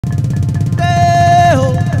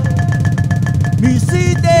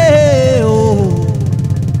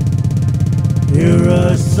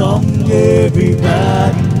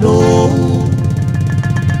everybody knows.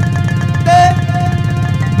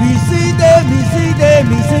 Me see them, me see them,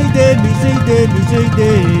 me see them, me see them, me see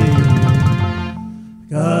them.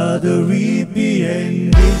 Carribean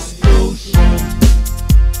disco show.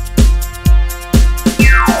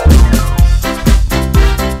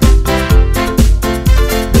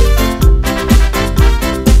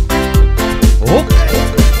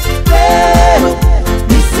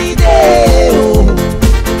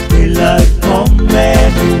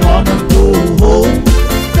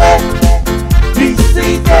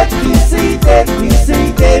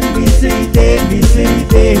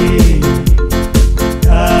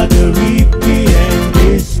 Carribean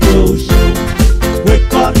disco show. We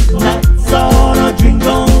got nights on a drink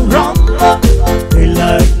on rum.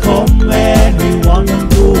 Daylight come and we wanna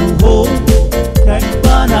go home. Take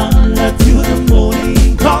banana till the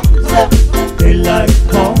morning comes. Daylight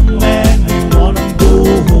come and we wanna go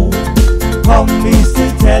home. Come me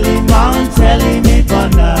still telling man, telling me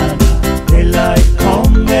banana. Daylight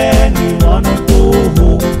come and we wanna go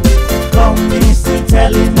home. Come me still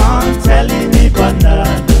telling man, telling me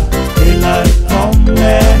banana. Daylight come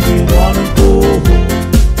and we wanna go home.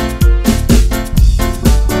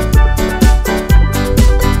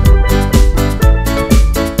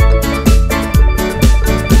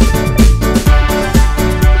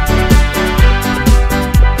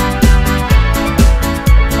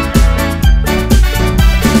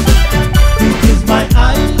 This is my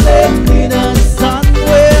island in the sun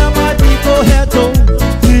where my people have told.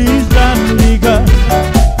 Please run, nigga.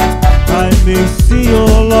 I may see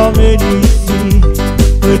all of many see,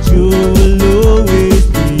 but you will always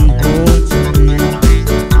be home to me.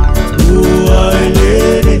 Oh, I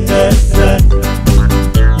live in the sun,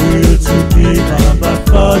 will to be my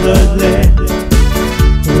father's land.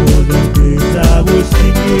 Oh, the days I was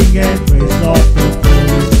singing and praise off the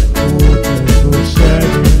forest, oh, the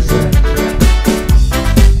shadows and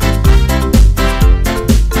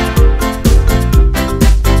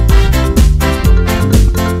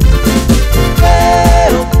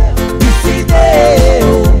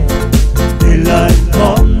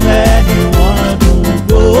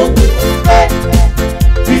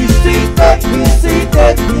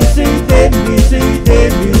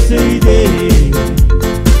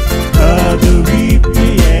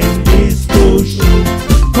Carribean disco show.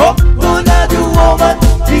 Coconut woman,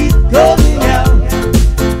 keep going out.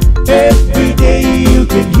 Every day you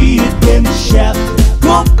can hear them shout.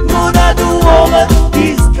 Coconut woman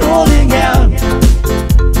is calling out.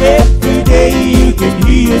 Every day you can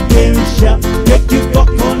hear them shout. Get your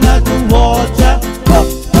coconut water.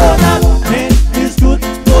 Coconut man is good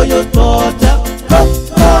for your daughter.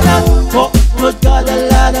 Coconut got a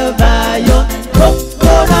lot of iron.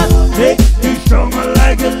 Coconut make you stronger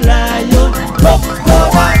like a lion.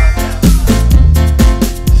 Coconut.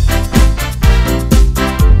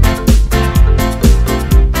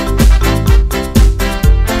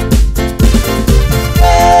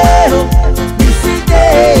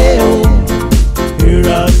 Hear a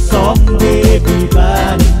song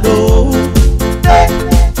everybody knows.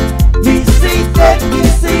 Me see them, me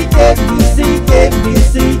see them, me see them, me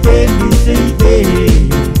see them, me see them.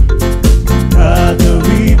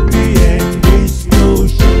 Carribean disco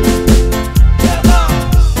show.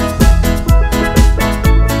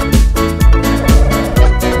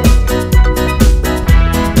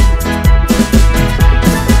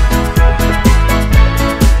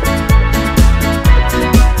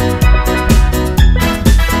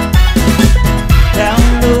 Down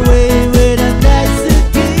the way with a nice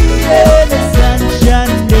city and the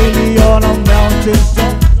sunshine daily on a mountain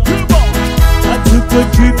song. I took a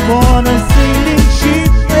trip on a sailing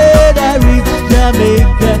ship and I reached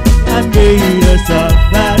Jamaica. I made a stop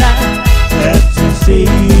and I had to say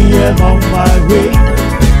I'm on my way.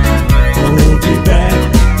 Hold me back,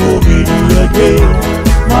 hold me to a day.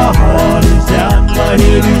 My heart is down, my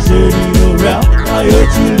head is hurting around. I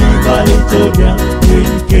heard you leave my little down in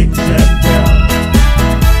Kingston Town.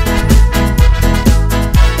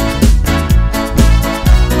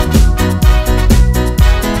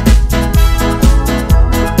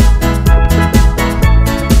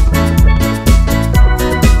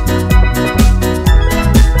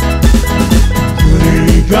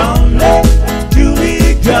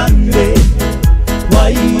 Julie Grande,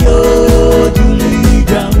 why oh Julie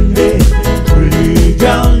Grande, Julie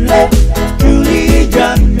Grande, Julie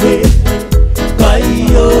Grande, why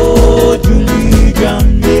oh Julie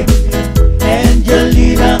Grande,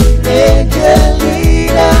 Angelina,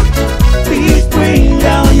 Angelina, please bring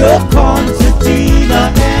down your concertina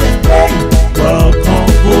and play welcome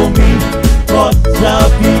for me, 'cause I'll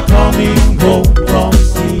be coming home from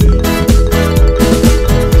sea.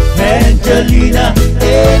 Angelina.